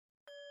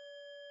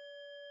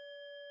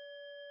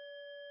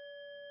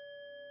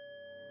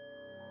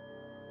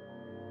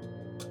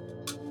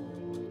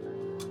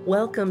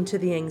Welcome to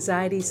the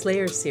Anxiety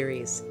Slayer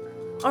series.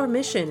 Our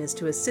mission is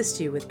to assist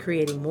you with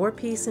creating more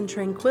peace and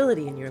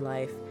tranquility in your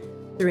life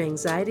through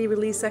anxiety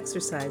release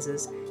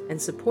exercises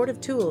and supportive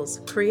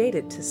tools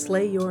created to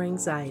slay your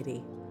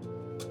anxiety.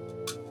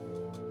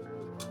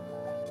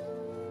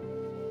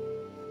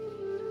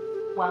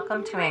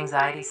 Welcome to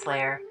Anxiety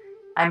Slayer.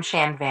 I'm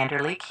Shan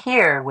Vanderleek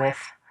here with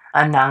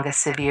Ananga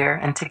Sivir,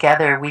 and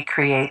together we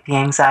create the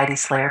Anxiety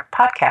Slayer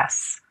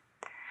podcasts.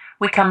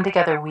 We come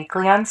together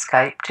weekly on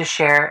Skype to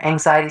share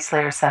Anxiety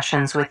Slayer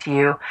sessions with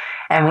you,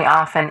 and we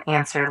often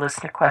answer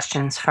listener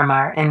questions from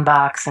our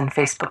inbox and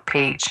Facebook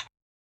page.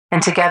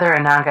 And together,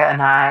 Ananga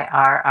and I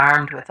are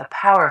armed with a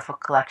powerful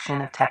collection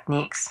of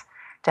techniques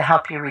to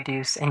help you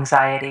reduce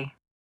anxiety.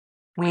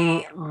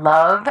 We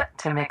love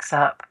to mix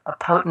up a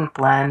potent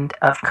blend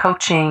of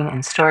coaching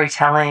and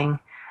storytelling,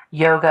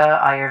 yoga,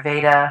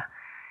 Ayurveda,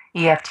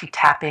 EFT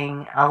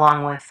tapping,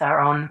 along with our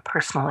own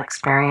personal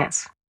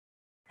experience.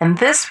 And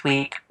this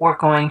week, we're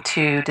going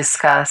to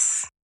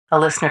discuss a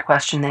listener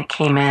question that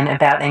came in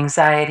about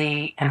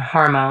anxiety and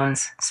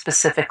hormones,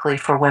 specifically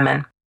for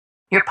women.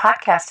 Your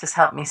podcast has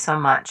helped me so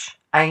much.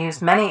 I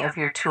use many of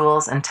your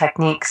tools and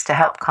techniques to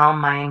help calm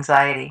my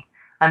anxiety.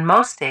 On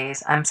most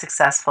days, I'm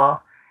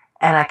successful,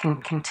 and I can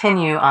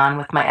continue on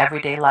with my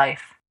everyday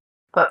life.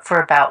 But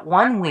for about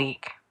 1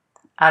 week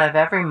out of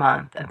every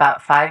month,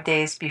 about 5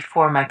 days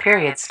before my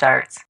period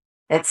starts,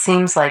 it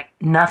seems like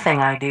nothing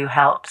I do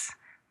helps.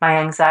 My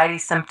anxiety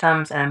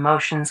symptoms and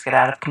emotions get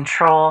out of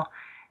control,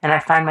 and I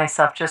find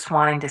myself just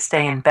wanting to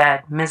stay in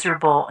bed,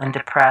 miserable and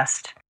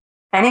depressed.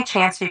 Any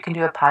chance you can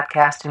do a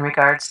podcast in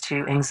regards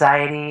to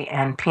anxiety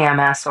and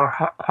PMS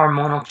or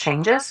hormonal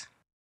changes?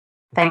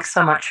 Thanks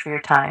so much for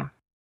your time.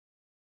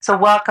 So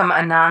welcome,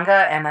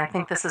 Ananga, and I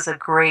think this is a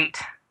great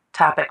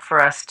topic for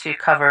us to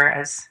cover,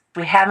 as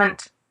we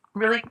haven't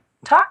really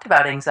talked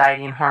about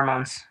anxiety and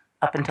hormones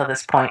up until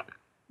this point.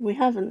 We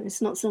haven't.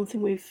 It's not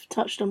something we've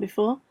touched on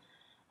before.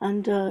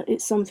 And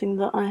it's something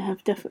that I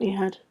have definitely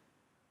had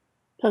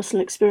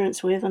personal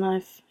experience with, and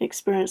I've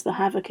experienced the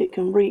havoc it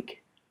can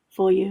wreak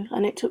for you.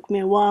 And it took me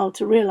a while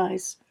to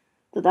realize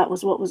that that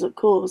was what was at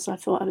cause. I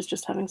thought I was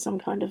just having some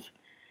kind of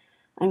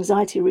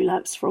anxiety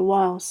relapse for a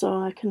while,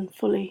 so I can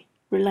fully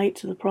relate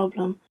to the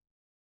problem.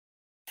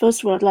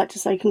 First of all, I'd like to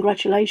say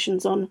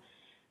congratulations on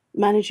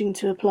managing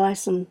to apply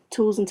some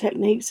tools and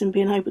techniques and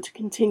being able to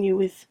continue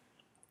with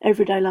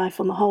everyday life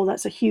on the whole.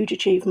 That's a huge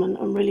achievement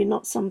and really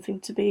not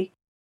something to be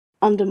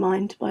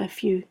undermined by a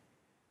few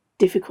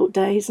difficult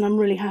days, and I'm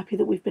really happy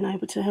that we've been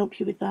able to help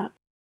you with that.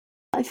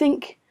 I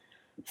think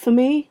for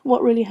me,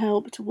 what really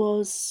helped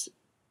was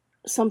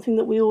something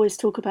that we always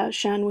talk about,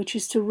 Shan, which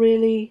is to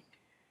really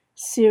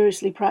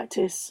seriously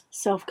practice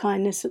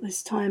self-kindness at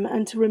this time,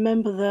 and to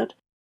remember that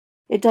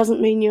it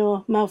doesn't mean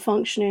you're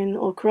malfunctioning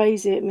or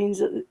crazy. It means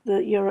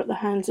that you're at the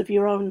hands of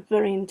your own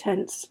very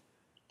intense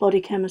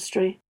body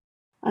chemistry.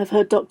 I've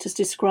heard doctors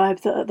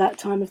describe that at that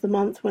time of the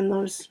month, when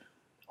those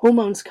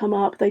hormones come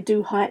up, they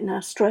do heighten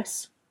our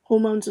stress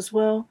hormones as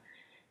well.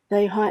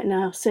 They heighten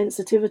our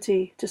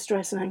sensitivity to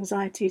stress and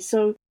anxiety.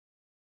 So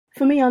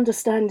for me,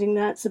 understanding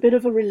that's a bit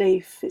of a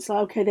relief. It's like,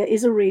 okay, there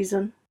is a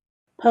reason.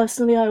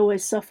 Personally, I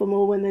always suffer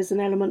more when there's an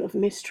element of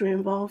mystery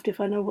involved. If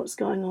I know what's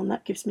going on,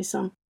 that gives me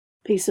some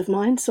peace of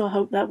mind. So I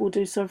hope that will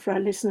do so for our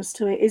listeners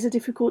too. It is a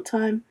difficult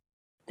time.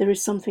 There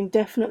is something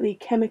definitely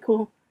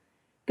chemical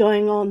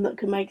going on that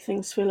can make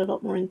things feel a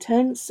lot more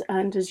intense.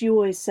 And as you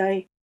always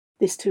say,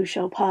 this too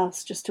shall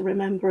pass. Just to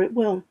remember, it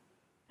will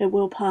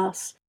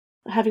pass.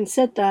 Having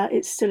said that,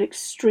 it's still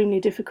extremely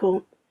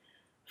difficult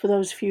for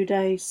those few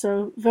days.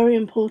 So very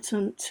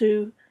important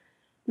to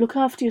look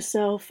after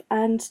yourself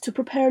and to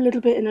prepare a little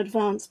bit in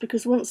advance,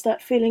 because once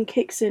that feeling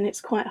kicks in,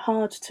 it's quite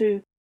hard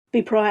to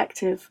be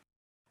proactive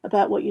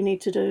about what you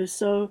need to do.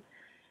 So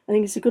I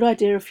think it's a good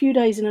idea a few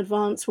days in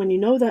advance, when you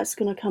know that's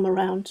going to come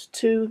around,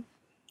 to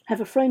have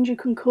a friend you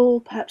can call,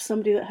 perhaps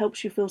somebody that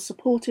helps you feel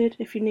supported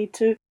if you need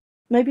to.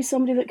 Maybe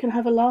somebody that can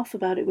have a laugh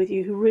about it with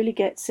you, who really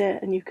gets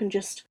it, and you can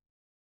just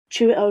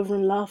chew it over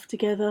and laugh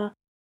together.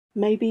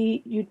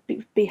 Maybe you'd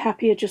be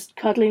happier just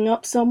cuddling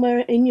up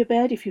somewhere in your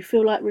bed if you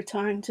feel like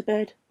retiring to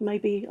bed.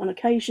 Maybe on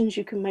occasions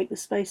you can make the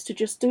space to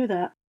just do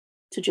that,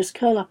 to just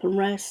curl up and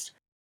rest,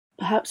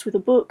 perhaps with a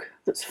book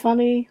that's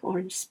funny or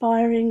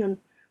inspiring and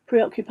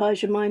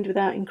preoccupies your mind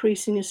without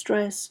increasing your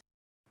stress.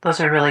 Those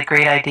are really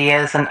great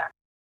ideas, and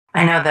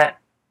I know that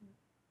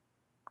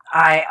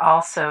I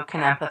also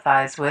can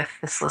empathize with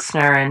this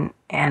listener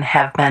and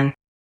have been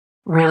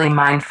really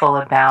mindful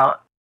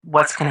about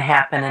what's going to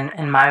happen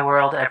in my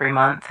world every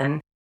month.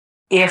 And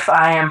if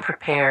I am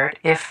prepared,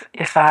 if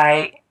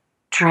I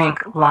drink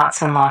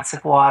lots and lots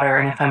of water,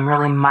 and if I'm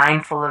really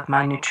mindful of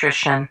my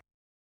nutrition,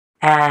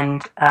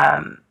 and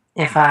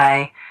if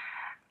I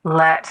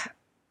let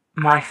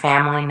my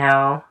family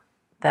know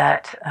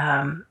that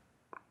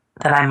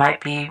that I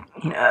might be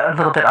a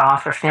little bit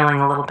off or feeling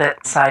a little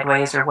bit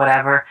sideways or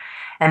whatever,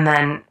 and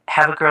then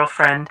have a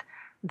girlfriend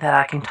that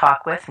I can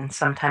talk with and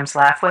sometimes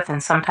laugh with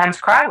and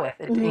sometimes cry with.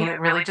 It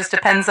really just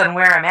depends on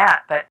where I'm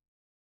at. But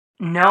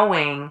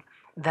knowing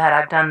that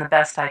I've done the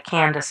best I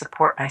can to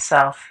support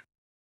myself,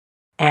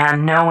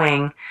 and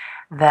knowing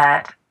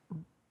that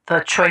the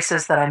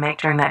choices that I make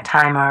during that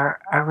time are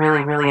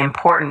really, really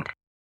important.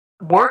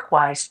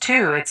 Work-wise,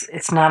 too,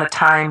 it's not a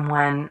time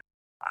when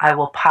I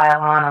will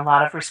pile on a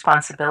lot of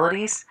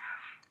responsibilities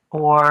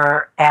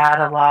or add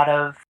a lot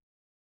of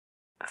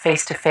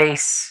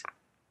face-to-face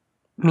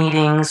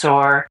meetings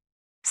or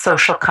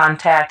social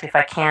contact if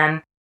I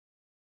can,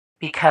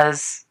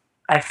 because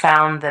I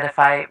found that if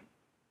I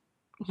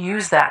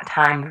use that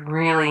time to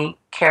really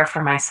care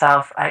for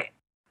myself, I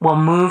will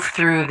move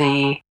through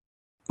the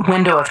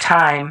window of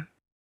time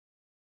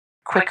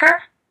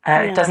quicker.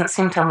 It Yeah. doesn't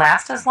seem to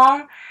last as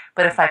long,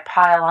 but if I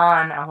pile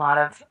on a lot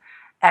of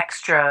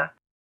extra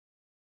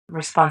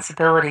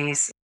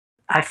responsibilities,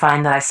 I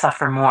find that I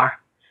suffer more.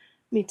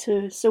 Me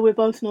too. So we're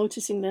both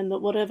noticing then that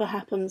whatever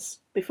happens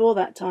before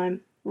that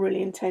time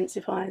really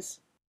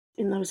intensifies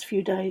in those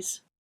few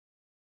days.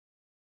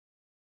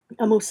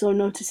 I'm also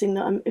noticing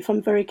that if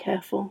I'm very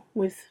careful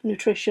with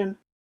nutrition,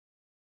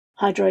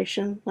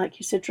 hydration, like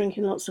you said,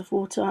 drinking lots of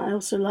water, I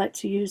also like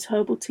to use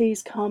herbal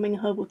teas, calming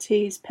herbal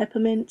teas,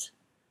 peppermint,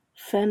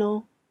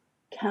 fennel,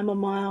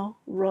 chamomile,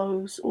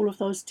 rose. All of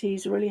those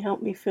teas really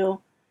help me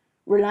feel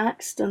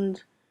relaxed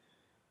and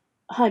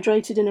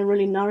hydrated in a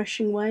really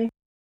nourishing way.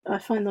 I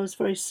find those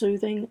very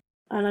soothing.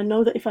 And I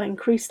know that if I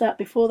increase that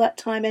before that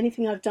time,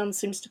 anything I've done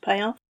seems to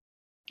pay off.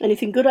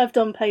 Anything good I've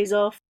done pays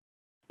off.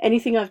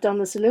 Anything I've done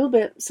that's a little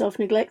bit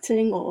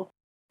self-neglecting or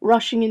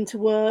rushing into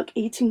work,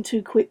 eating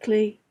too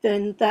quickly,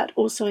 then that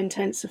also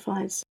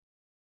intensifies.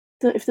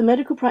 If the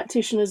medical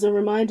practitioners are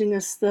reminding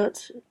us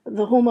that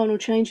the hormonal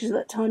changes at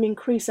that time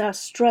increase our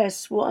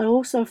stress, what I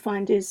also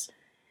find is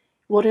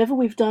whatever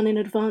we've done in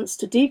advance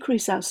to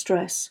decrease our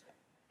stress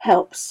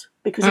helps.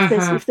 Because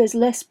if there's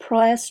less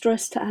prior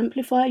stress to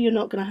amplify, you're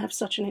not going to have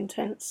such an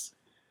intense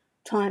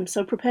time.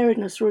 So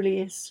preparedness really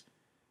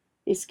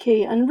is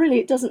key. And really,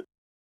 it doesn't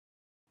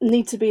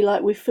need to be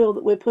like we feel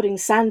that we're putting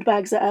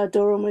sandbags at our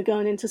door and we're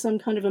going into some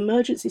kind of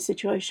emergency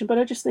situation. But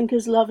I just think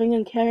as loving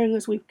and caring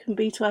as we can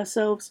be to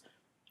ourselves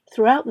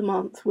throughout the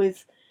month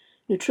with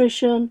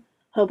nutrition,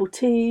 herbal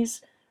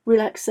teas,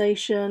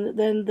 relaxation,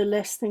 then the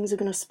less things are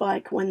going to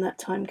spike when that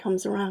time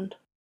comes around.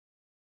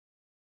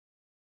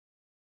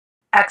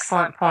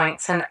 Excellent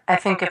points. And I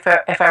think if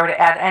I were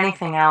to add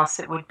anything else,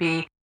 it would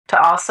be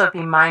to also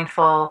be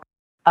mindful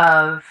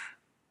of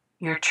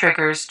your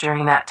triggers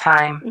during that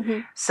time. Mm-hmm.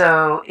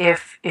 So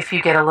if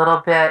you get a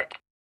little bit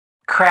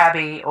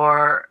crabby,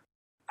 or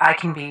I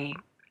can be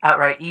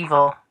outright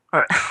evil,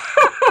 or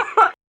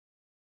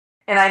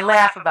and I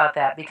laugh about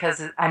that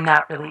because I'm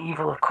not really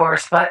evil, of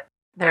course, but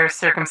there are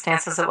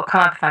circumstances that will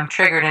come up if I'm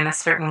triggered in a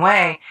certain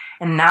way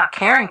and not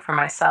caring for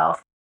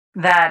myself,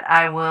 that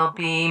I will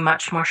be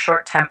much more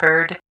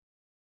short-tempered,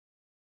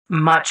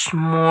 much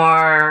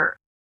more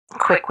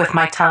quick with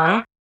my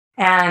tongue,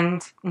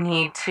 and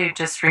need to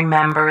just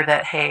remember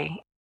that,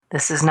 hey,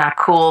 this is not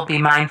cool. Be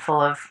mindful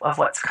of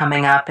what's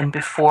coming up. And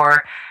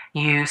before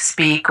you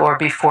speak or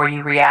before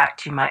you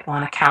react, you might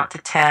want to count to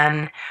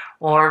 10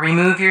 or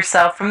remove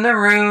yourself from the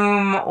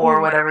room or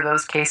whatever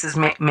those cases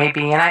may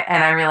be. And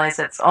I realize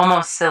it's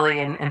almost silly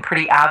and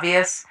pretty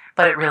obvious,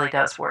 but it really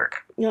does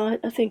work. Yeah,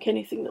 I think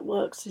anything that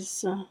works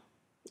is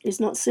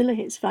not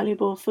silly. It's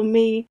valuable. For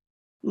me,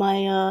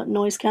 my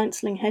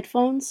noise-cancelling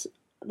headphones,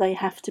 they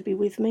have to be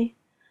with me.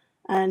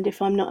 And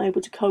if I'm not able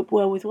to cope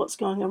well with what's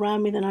going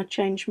around me, then I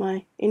change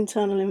my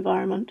internal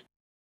environment.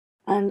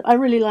 And I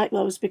really like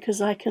those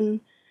because I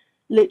can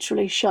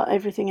literally shut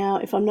everything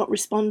out. If I'm not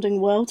responding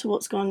well to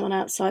what's going on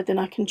outside, then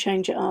I can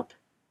change it up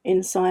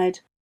inside.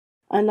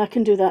 And I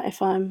can do that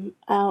if I'm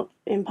out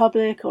in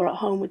public or at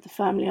home with the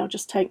family. I'll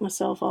just take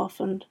myself off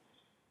and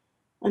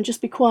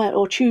just be quiet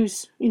or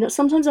choose.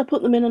 Sometimes I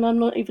put them in and I'm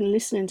not even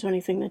listening to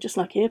anything. They're just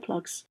like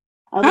earplugs.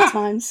 Other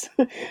times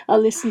I'll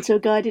listen to a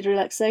guided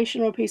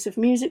relaxation or a piece of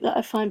music that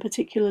I find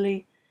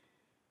particularly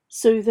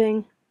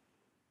soothing.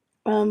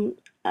 And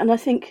I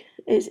think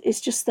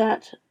it's just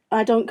that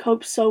I don't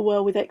cope so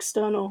well with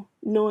external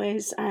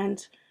noise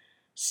and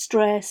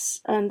stress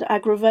and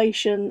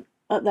aggravation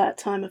at that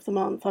time of the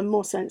month. I'm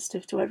more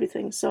sensitive to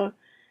everything. So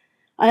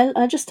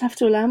I just have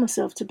to allow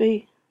myself to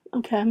be,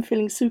 okay, I'm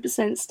feeling super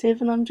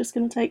sensitive and I'm just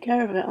going to take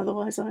care of it.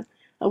 Otherwise I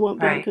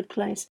won't be in a good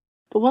place.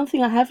 But one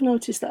thing I have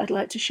noticed that I'd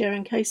like to share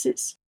in case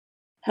it's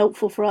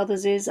helpful for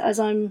others is, as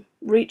I'm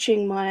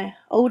reaching my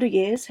older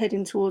years,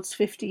 heading towards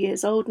 50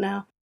 years old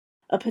now,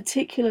 a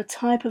particular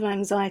type of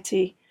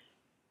anxiety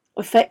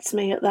affects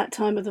me at that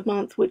time of the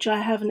month, which I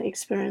haven't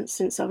experienced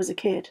since I was a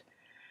kid.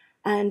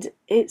 And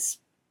it's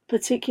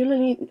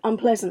particularly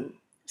unpleasant,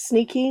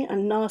 sneaky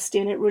and nasty,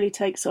 and it really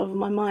takes over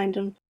my mind.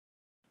 And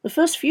the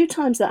first few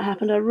times that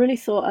happened, I really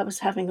thought I was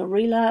having a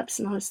relapse,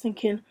 and I was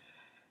thinking,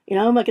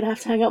 am I going to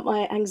have to hang up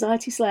my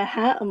Anxiety Slayer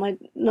hat? Am I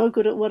no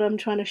good at what I'm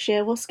trying to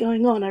share? What's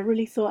going on? I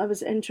really thought I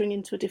was entering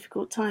into a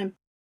difficult time.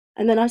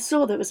 And then I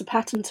saw there was a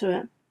pattern to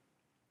it.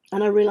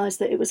 And I realized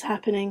that it was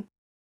happening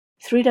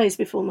 3 days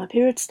before my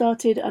period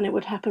started, and it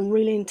would happen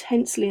really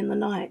intensely in the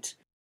night.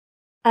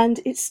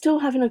 And it's still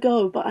having a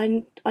go, but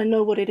I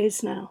know what it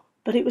is now.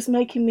 but it was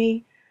making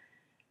me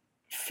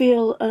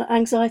feel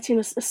anxiety in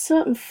a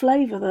certain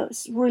flavour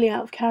that's really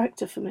out of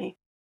character for me.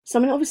 So,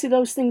 I mean, obviously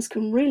those things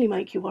can really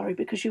make you worry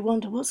because you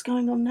wonder, what's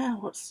going on now?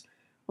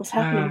 What's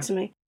happening to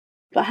me?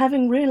 But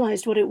having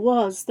realised what it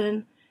was,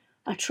 then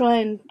I try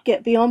and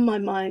get beyond my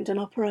mind and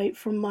operate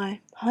from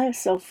my higher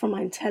self, from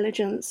my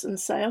intelligence, and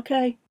say,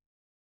 okay,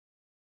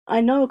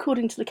 I know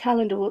according to the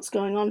calendar what's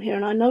going on here,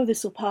 and I know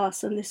this will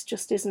pass, and this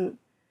just isn't,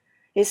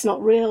 it's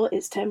not real,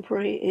 it's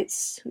temporary,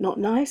 it's not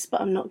nice, but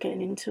I'm not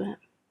getting into it.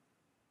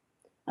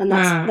 And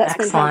that's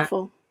been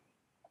helpful.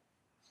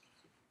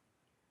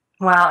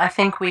 Well, I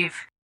think we've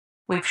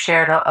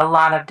shared a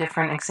lot of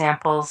different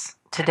examples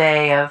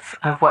today of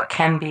what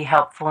can be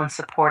helpful and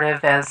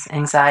supportive as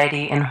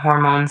anxiety and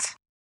hormones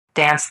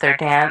dance their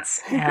dance.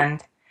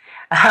 And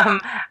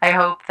I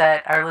hope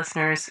that our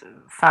listeners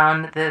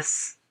found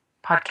this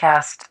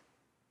podcast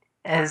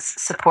as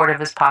supportive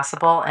as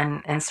possible.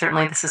 And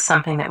certainly this is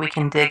something that we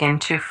can dig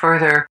into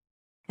further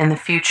in the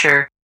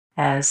future,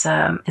 as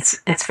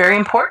it's very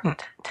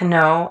important to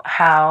know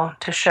how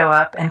to show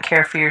up and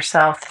care for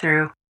yourself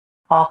through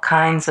all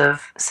kinds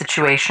of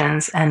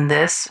situations, and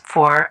this,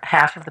 for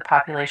half of the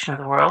population of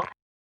the world,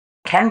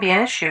 can be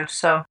an issue.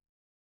 So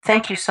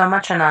thank you so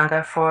much,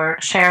 Ananga, for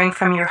sharing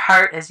from your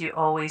heart as you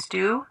always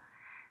do,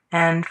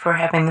 and for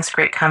having this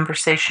great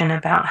conversation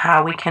about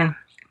how we can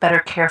better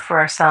care for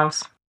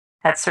ourselves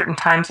at certain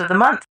times of the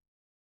month.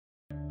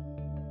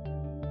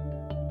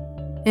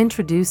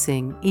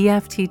 Introducing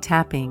EFT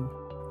Tapping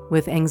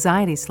with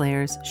Anxiety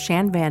Slayers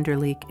Shan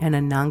Vanderleek and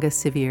Ananga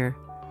Sivyer.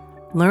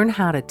 Learn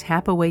how to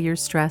tap away your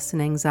stress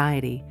and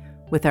anxiety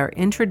with our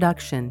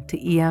Introduction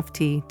to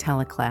EFT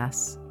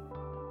teleclass.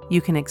 You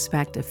can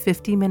expect a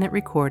 50-minute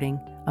recording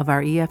of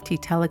our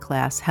EFT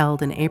teleclass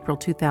held in April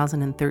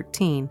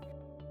 2013,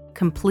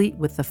 complete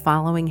with the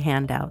following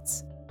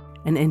handouts: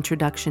 an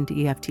introduction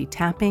to EFT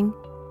tapping,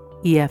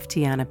 EFT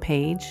on a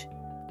page,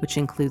 which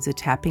includes a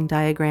tapping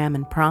diagram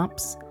and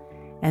prompts,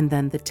 and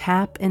then the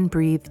Tap and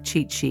Breathe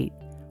cheat sheet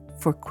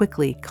for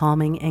quickly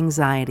calming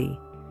anxiety.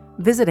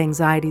 Visit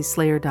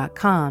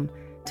anxietyslayer.com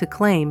to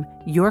claim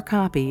your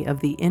copy of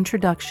the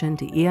Introduction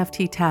to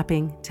EFT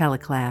Tapping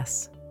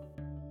teleclass.